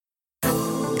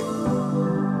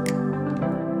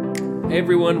Hey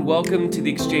everyone, welcome to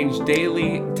the Exchange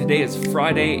Daily. Today is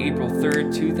Friday, April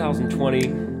 3rd, 2020.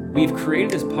 We've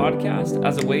created this podcast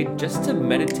as a way just to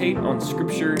meditate on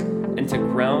Scripture and to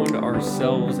ground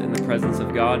ourselves in the presence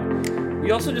of God.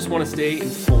 We also just want to stay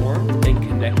informed and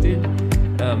connected.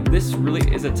 This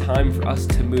really is a time for us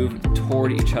to move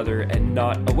toward each other and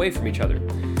not away from each other.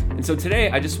 And so today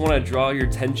I just want to draw your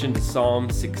attention to Psalm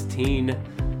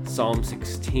 16. Psalm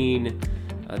 16.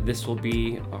 This will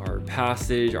be our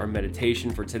passage, our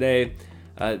meditation for today.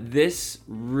 This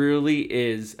really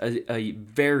is a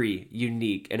very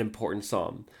unique and important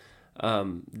psalm.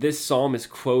 This psalm is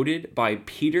quoted by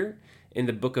Peter in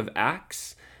the book of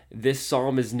Acts. This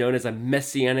psalm is known as a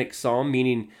messianic psalm,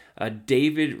 meaning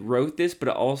David wrote this,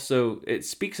 but it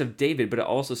speaks of David, but it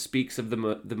also speaks of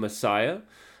the Messiah.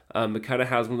 It kind of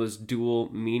has one of those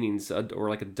dual meanings or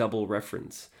like a double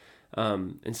reference.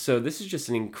 And so this is just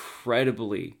an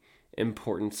incredibly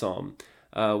important psalm.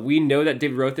 We know that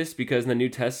David wrote this because in the New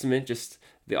Testament, just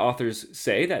the authors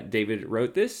say that David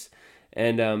wrote this.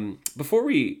 And before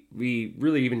we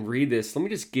really even read this, let me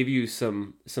just give you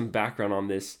some background on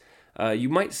this. You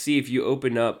might see if you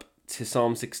open up to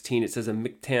Psalm 16, it says a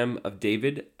miktam of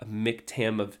David, a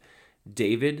miktam of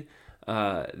David.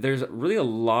 There's really a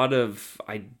lot of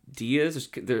ideas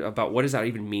about what does that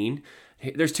even mean.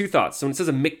 There's two thoughts. So when it says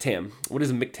a miktam, what is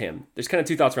a miktam? There's kind of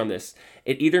two thoughts around this.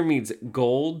 It either means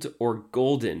gold or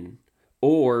golden,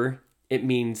 or it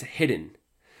means hidden.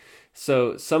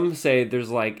 So some say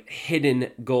there's like hidden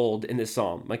gold in this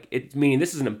psalm. Meaning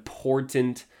this is an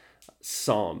important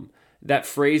psalm. That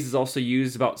phrase is also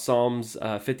used about Psalms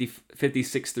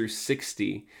 56 through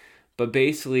 60. But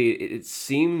basically, it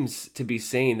seems to be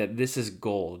saying that this is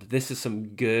gold. This is some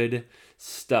good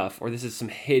stuff, or this is some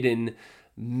hidden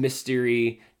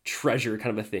mystery, treasure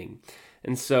kind of a thing.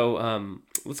 And so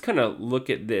let's kind of look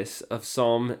at this of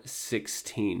Psalm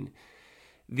 16.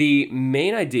 The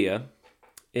main idea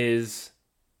is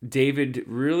David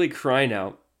really crying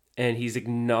out, and he's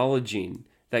acknowledging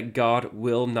that God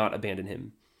will not abandon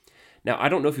him. Now, I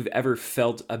don't know if you've ever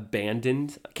felt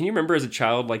abandoned. Can you remember as a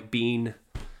child, like being,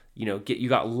 you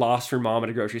got lost from mom at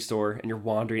a grocery store and you're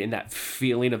wandering, and that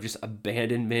feeling of just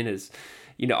abandonment is,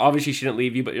 obviously she didn't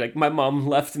leave you, but you're like, my mom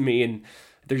left me, and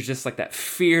there's just like that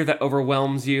fear that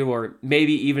overwhelms you. Or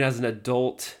maybe even as an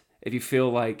adult, if you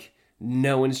feel like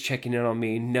no one's checking in on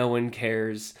me, no one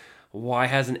cares, why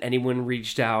hasn't anyone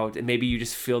reached out? And maybe you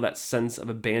just feel that sense of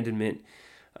abandonment.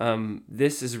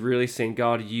 This is really saying,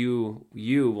 God, you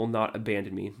will not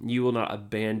abandon me. You will not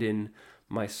abandon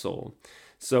my soul.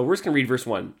 So we're just going to read verse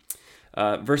 1.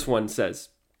 Verse 1 says,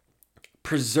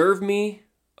 "Preserve me,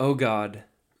 O God,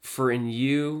 for in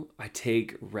you I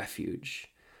take refuge."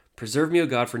 Preserve me, O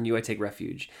God, for in you I take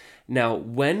refuge. Now,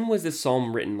 when was this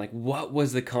psalm written? Like, what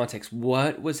was the context?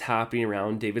 What was happening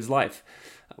around David's life?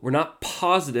 We're not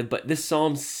positive, but this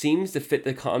psalm seems to fit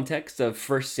the context of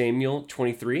 1 Samuel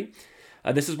 23.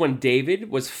 This is when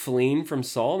David was fleeing from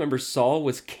Saul. Remember, Saul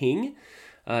was king,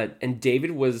 and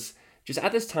David was just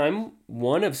at this time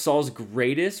one of Saul's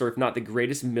greatest, or if not the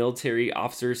greatest, military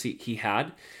officers he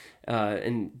had.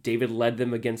 And David led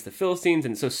them against the Philistines.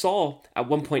 And so Saul, at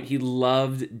one point, he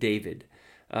loved David.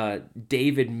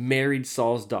 David married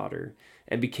Saul's daughter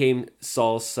and became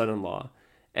Saul's son-in-law.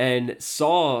 And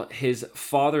Saul, his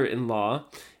father-in-law,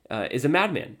 is a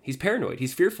madman. He's paranoid.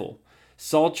 He's fearful.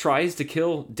 Saul tries to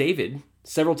kill David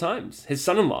several times, his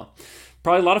son-in-law.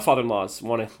 Probably a lot of father-in-laws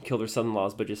want to kill their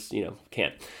son-in-laws, but just,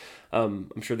 can't. I'm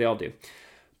sure they all do.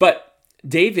 But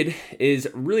David is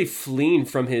really fleeing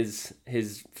from his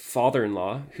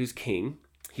father-in-law, who's king.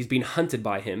 He's being hunted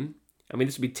by him. I mean,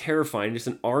 this would be terrifying. Just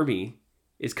an army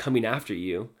is coming after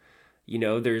you.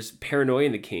 There's paranoia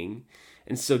in the king.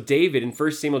 And so David, in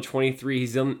 1 Samuel 23,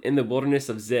 he's in the wilderness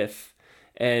of Ziph.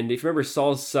 And if you remember,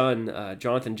 Saul's son,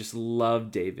 Jonathan, just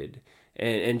loved David.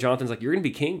 And Jonathan's like, you're going to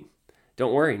be king.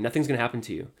 Don't worry. Nothing's going to happen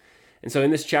to you. And so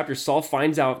in this chapter, Saul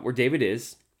finds out where David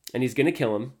is, and he's going to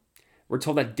kill him. We're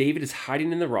told that David is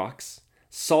hiding in the rocks.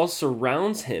 Saul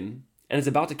surrounds him and is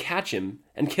about to catch him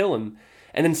and kill him.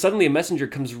 And then suddenly a messenger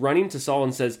comes running to Saul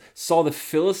and says, "Saul, the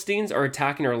Philistines are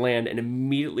attacking our land." And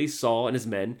immediately Saul and his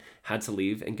men had to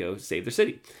leave and go save their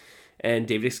city. And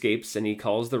David escapes, and he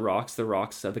calls the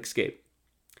rocks of escape.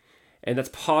 And that's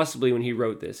possibly when he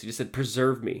wrote this. He just said,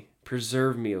 preserve me,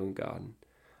 O God.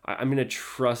 I'm going to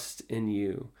trust in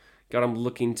you. God, I'm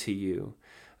looking to you.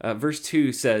 Verse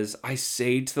 2 says, "I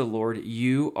say to the Lord,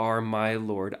 you are my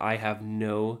Lord. I have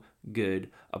no good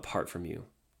apart from you."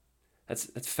 That's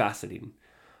fascinating.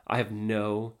 I have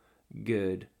no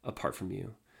good apart from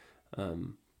you.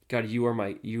 God, you are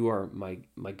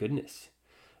my goodness.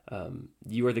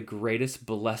 You are the greatest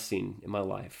blessing in my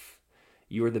life.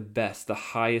 You are the best, the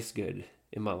highest good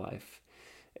in my life.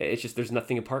 It's just, there's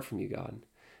nothing apart from you, God.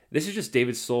 This is just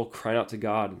David's soul crying out to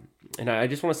God. And I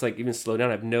just want us to like even slow down.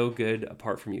 I have no good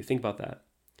apart from you. Think about that.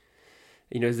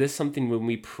 Is this something when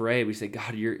we pray, we say,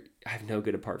 God, I have no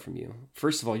good apart from you.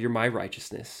 First of all, you're my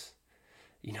righteousness.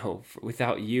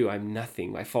 Without you, I'm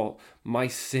nothing. My fault, my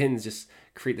sins just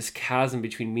create this chasm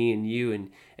between me and you,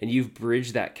 and you've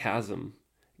bridged that chasm.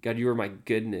 God, you are my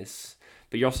goodness.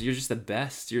 But you're just the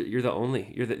best. You're the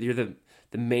only. You're the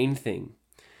main thing.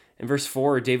 In verse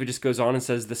 4, David just goes on and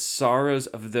says, the sorrows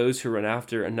of those who run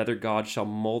after another God shall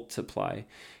multiply.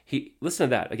 Listen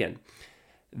to that again.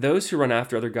 Those who run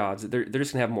after other gods, they're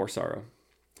just going to have more sorrow.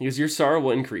 He goes, your sorrow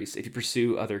will increase if you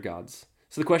pursue other gods.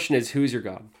 So the question is, who is your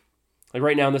God? Like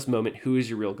right now in this moment, who is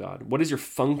your real God? What is your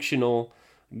functional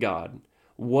God?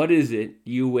 What is it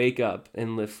you wake up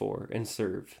and live for and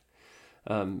serve?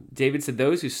 David said,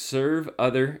 those who serve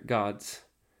other gods,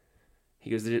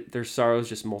 he goes, their sorrows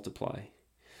just multiply.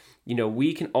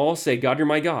 We can all say, God, you're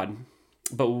my God.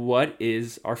 But what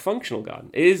is our functional God?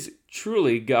 Is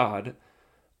truly God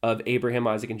of Abraham,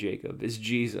 Isaac, and Jacob? Is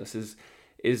Jesus?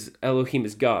 Is Elohim,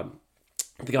 is God?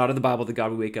 The God of the Bible, the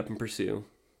God we wake up and pursue.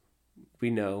 We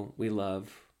know, we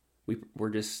love, we're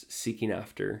just seeking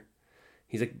after.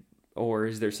 He's like, or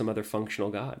is there some other functional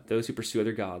God? Those who pursue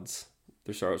other gods,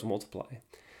 their sorrows will multiply.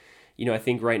 I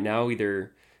think right now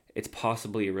either it's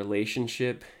possibly a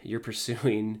relationship you're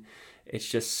pursuing, it's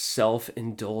just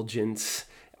self-indulgence,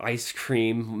 ice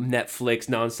cream, Netflix,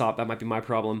 nonstop. That might be my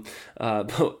problem.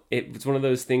 But it's one of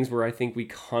those things where I think we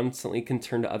constantly can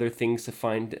turn to other things to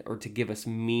find or to give us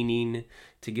meaning,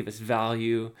 to give us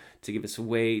value, to give us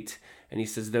weight. And he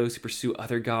says those who pursue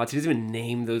other gods, he doesn't even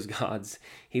name those gods.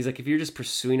 He's like, if you're just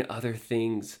pursuing other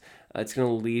things, it's going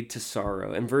to lead to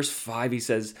sorrow. In verse 5, he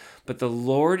says, but the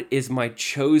Lord is my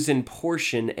chosen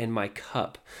portion and my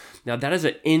cup. Now that is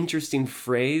an interesting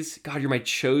phrase. God, you're my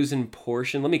chosen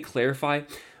portion. Let me clarify.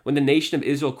 When the nation of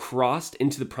Israel crossed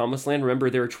into the promised land, remember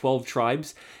there are 12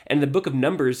 tribes. And in the book of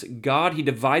Numbers, God, he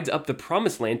divides up the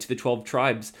promised land to the 12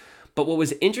 tribes. But what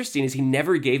was interesting is he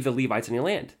never gave the Levites any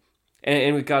land.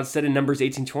 And what God said in Numbers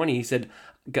 18:20, he said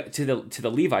to the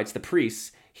Levites, the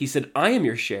priests, he said, I am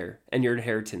your share and your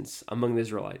inheritance among the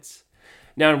Israelites.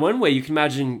 Now, in one way, you can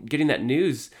imagine getting that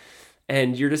news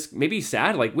and you're just maybe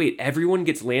sad, like, wait, everyone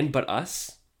gets land but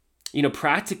us?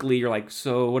 Practically, you're like,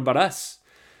 so what about us?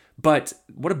 But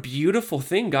what a beautiful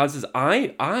thing. God says,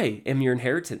 I am your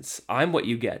inheritance. I'm what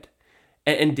you get.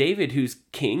 And David, who's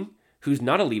king, who's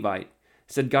not a Levite,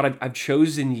 said, God, I've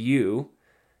chosen you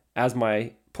as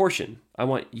my portion. I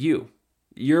want you.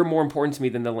 You're more important to me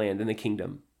than the land and the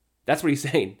kingdom. That's what he's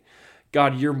saying.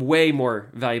 God, you're way more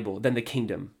valuable than the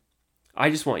kingdom. I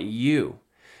just want you.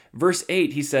 Verse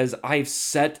 8, he says, I've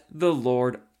set the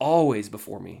Lord always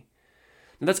before me.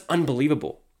 Now that's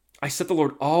unbelievable. I set the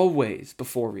Lord always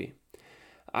before me.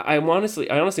 I honestly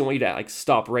want you to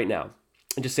stop right now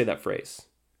and just say that phrase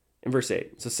in verse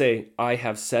 8. So say, I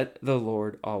have set the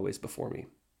Lord always before me.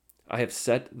 I have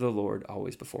set the Lord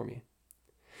always before me.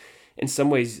 In some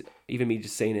ways, even me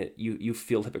just saying it, you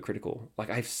feel hypocritical. Like,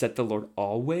 I've set the Lord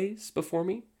always before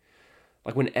me.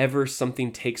 Like, whenever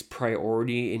something takes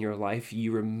priority in your life,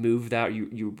 you remove that,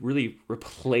 you really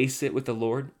replace it with the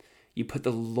Lord. You put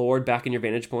the Lord back in your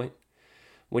vantage point.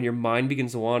 When your mind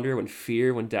begins to wander, when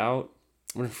fear, when doubt,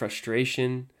 when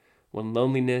frustration, when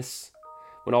loneliness,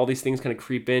 when all these things kind of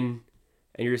creep in,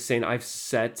 and you're just saying, I've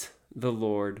set the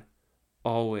Lord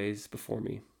always before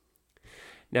me.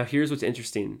 Now, here's what's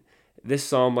interesting. This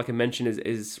psalm, like I mentioned,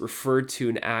 is referred to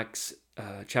in Acts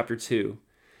chapter 2.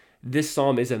 This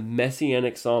psalm is a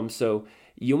messianic psalm, so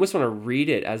you almost want to read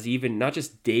it as even, not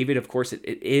just David, of course, it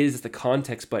is the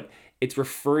context, but it's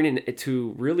referring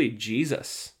to really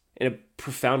Jesus in a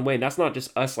profound way. And that's not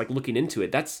just us looking into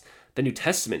it. That's the New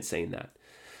Testament saying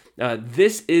that.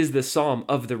 This is the psalm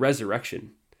of the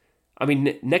resurrection. I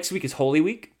mean, next week is Holy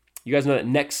Week. You guys know that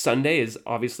next Sunday is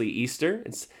obviously Easter.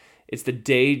 It's the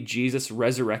day Jesus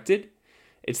resurrected.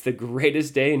 It's the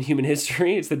greatest day in human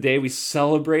history. It's the day we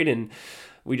celebrate and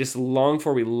we just long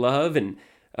for, we love. And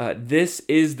this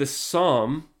is the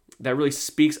psalm that really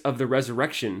speaks of the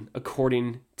resurrection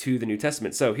according to the New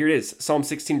Testament. So here it is, Psalm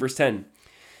 16, verse 10.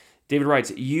 David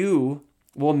writes, you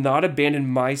will not abandon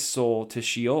my soul to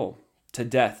Sheol, to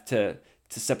death, to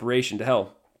separation, to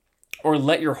hell, or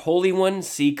let your Holy One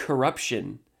see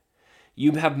corruption.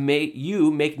 You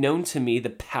make known to me the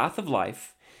path of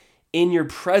life. In your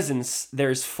presence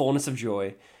there is fullness of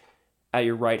joy. At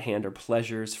your right hand are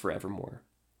pleasures forevermore.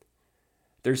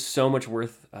 There's so much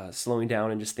worth slowing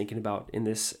down and just thinking about in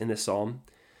this psalm.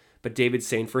 But David's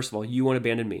saying, first of all, you won't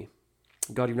abandon me.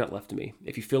 God, you've not left me.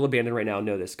 If you feel abandoned right now,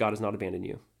 know this: God has not abandoned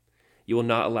you. You will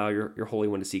not allow your Holy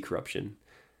One to see corruption.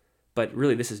 But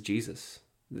really, this is Jesus.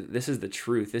 This is the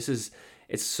truth.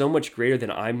 It's so much greater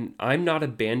than I'm not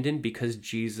abandoned because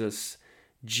Jesus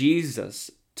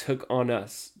took on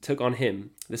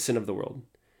him the sin of the world.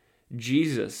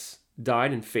 Jesus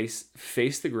died and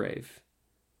faced the grave,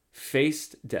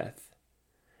 faced death,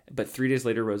 but 3 days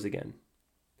later rose again.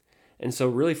 And so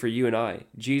really for you and I,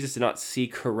 Jesus did not see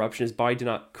corruption. His body did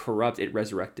not corrupt. It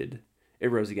resurrected. It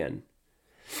rose again.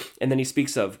 And then he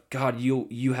speaks of, God, you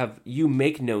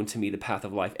make known to me the path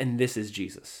of life. And this is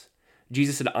Jesus.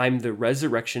 Jesus said, I'm the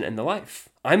resurrection and the life.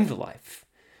 I'm the life.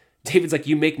 David's like,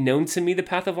 you make known to me the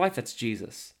path of life. That's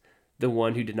Jesus, the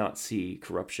one who did not see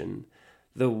corruption,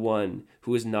 the one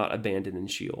who was not abandoned in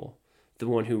Sheol, the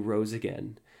one who rose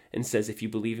again and says, if you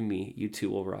believe in me, you too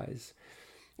will rise.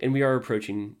 And we are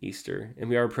approaching Easter, and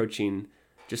we are approaching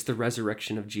just the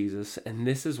resurrection of Jesus. And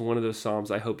this is one of those Psalms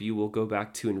I hope you will go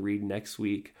back to and read next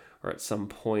week or at some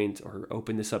point, or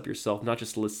open this up yourself, not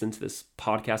just listen to this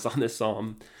podcast on this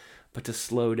Psalm, but to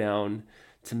slow down,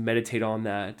 to meditate on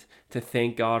that, to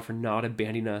thank God for not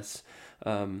abandoning us.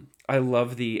 I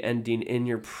love the ending, in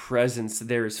your presence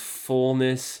there is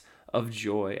fullness of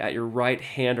joy. At your right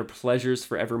hand are pleasures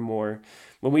forevermore.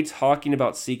 When we're talking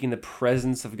about seeking the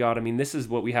presence of God, I mean, this is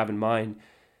what we have in mind,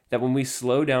 that when we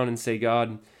slow down and say,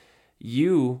 God,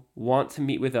 you want to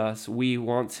meet with us, we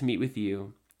want to meet with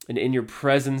you, and in your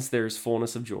presence there's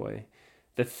fullness of joy.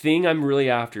 The thing I'm really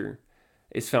after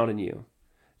is found in you.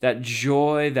 That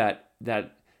joy,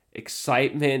 that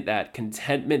excitement, that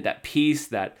contentment, that peace,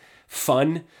 that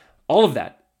fun, all of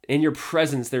that. In your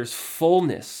presence, there's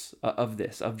fullness of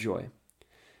joy.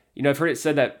 You know, I've heard it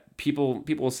said that people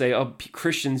will say, oh,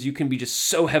 Christians, you can be just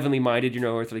so heavenly minded, you're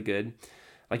no earthly good.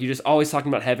 Like you're just always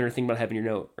talking about heaven or thinking about heaven, you're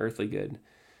no earthly good.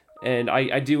 And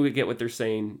I do get what they're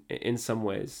saying in some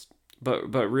ways. But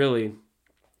really,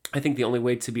 I think the only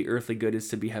way to be earthly good is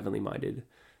to be heavenly minded.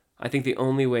 I think the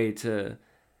only way to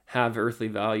have earthly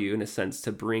value, in a sense,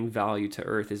 to bring value to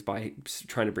earth, is by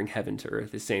trying to bring heaven to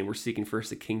earth, is saying we're seeking first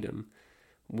the kingdom.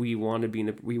 We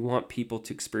want people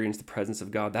to experience the presence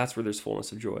of God. That's where there's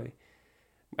fullness of joy.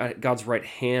 At God's right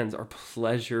hands are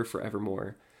pleasure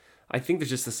forevermore. I think there's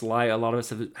just this lie. A lot of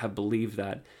us have believed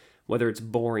that whether it's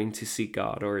boring to seek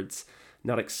God or it's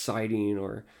not exciting,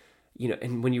 or, you know,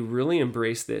 and when you really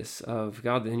embrace this of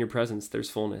God, in your presence, there's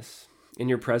fullness. In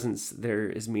your presence, there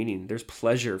is meaning. There's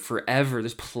pleasure forever.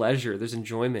 There's pleasure. There's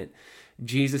enjoyment.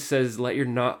 Jesus says, let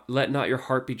not your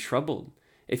heart be troubled.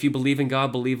 If you believe in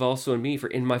God, believe also in me. For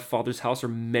in my Father's house are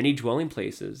many dwelling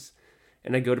places,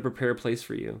 and I go to prepare a place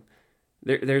for you.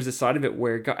 There's a side of it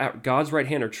where at God's right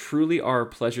hand truly are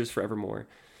pleasures forevermore.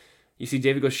 You see,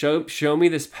 David goes, show me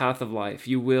this path of life.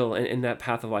 You will, and that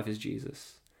path of life is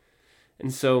Jesus.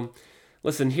 And so,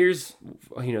 listen, here's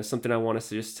something I want us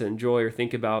to enjoy or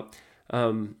think about.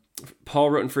 Paul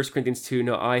wrote in 1 Corinthians 2,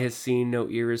 no eye has seen, no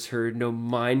ear has heard, no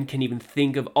mind can even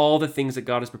think of all the things that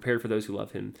God has prepared for those who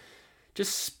love him.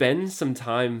 Just spend some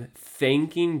time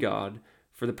thanking God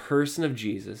for the person of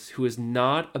Jesus, who is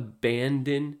not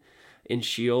abandoned in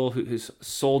Sheol, whose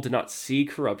soul did not see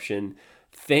corruption.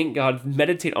 Thank God.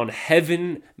 Meditate on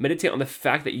heaven. Meditate on the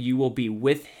fact that you will be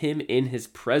with him in his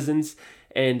presence.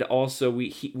 And also we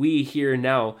here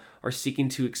now are seeking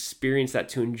to experience that,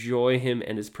 to enjoy him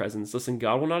and his presence. Listen,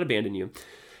 God will not abandon you.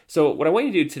 So what I want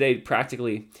you to do today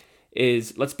practically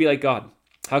is, let's be like God.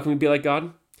 How can we be like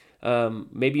God?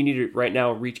 Maybe you need to right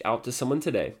now reach out to someone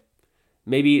today.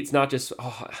 Maybe it's not just,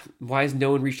 why has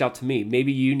no one reached out to me?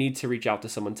 Maybe you need to reach out to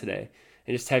someone today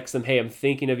and just text them, hey, I'm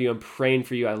thinking of you. I'm praying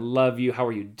for you. I love you. How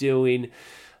are you doing?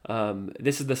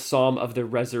 This is the Psalm of the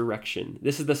resurrection.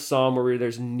 This is the Psalm where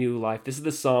there's new life. This is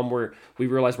the Psalm where we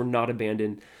realize we're not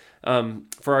abandoned.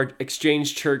 For our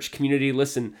Exchange Church community,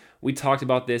 listen, we talked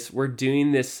about this. We're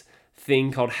doing this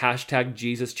thing called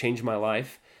 #JesusChangedMyLife.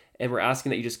 And we're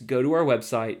asking that you just go to our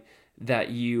website, that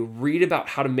you read about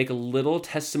how to make a little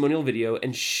testimonial video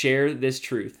and share this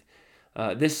truth.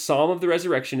 This Psalm of the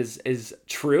resurrection is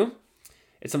true.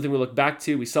 It's something we look back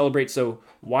to, we celebrate. So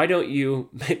why don't you,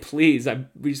 please,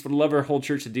 we just would love our whole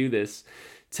church to do this,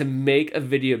 to make a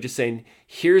video of just saying,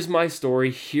 here's my story,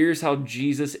 here's how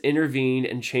Jesus intervened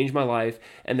and changed my life,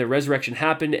 and the resurrection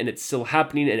happened, and it's still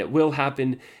happening, and it will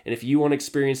happen. And if you want to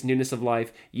experience newness of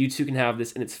life, you too can have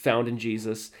this, and it's found in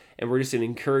Jesus. And we're just going to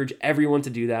encourage everyone to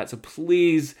do that. So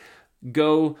please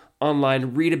go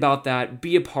online, read about that,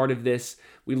 be a part of this.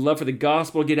 We love for the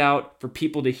gospel to get out, for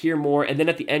people to hear more, and then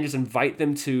at the end, just invite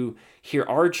them to hear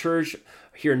our church,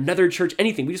 hear another church,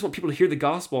 anything. We just want people to hear the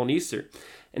gospel on Easter.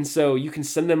 And so you can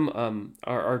send them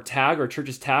our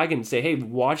church's tag, and say, hey,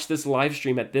 watch this live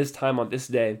stream at this time on this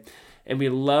day. And we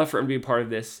love for them to be a part of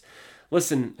this.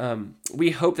 Listen,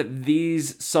 we hope that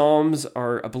these Psalms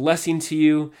are a blessing to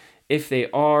you. If they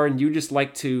are, and you just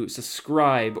like to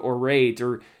subscribe or rate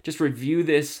or just review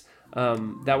this,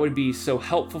 that would be so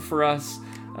helpful for us.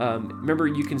 Remember,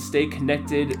 you can stay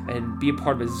connected and be a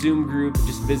part of a Zoom group.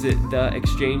 Just visit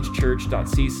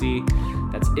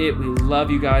theexchangechurch.cc. That's it. We love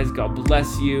you guys. God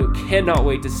bless you. Cannot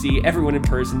wait to see everyone in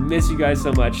person. Miss you guys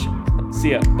so much.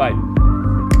 See ya. Bye.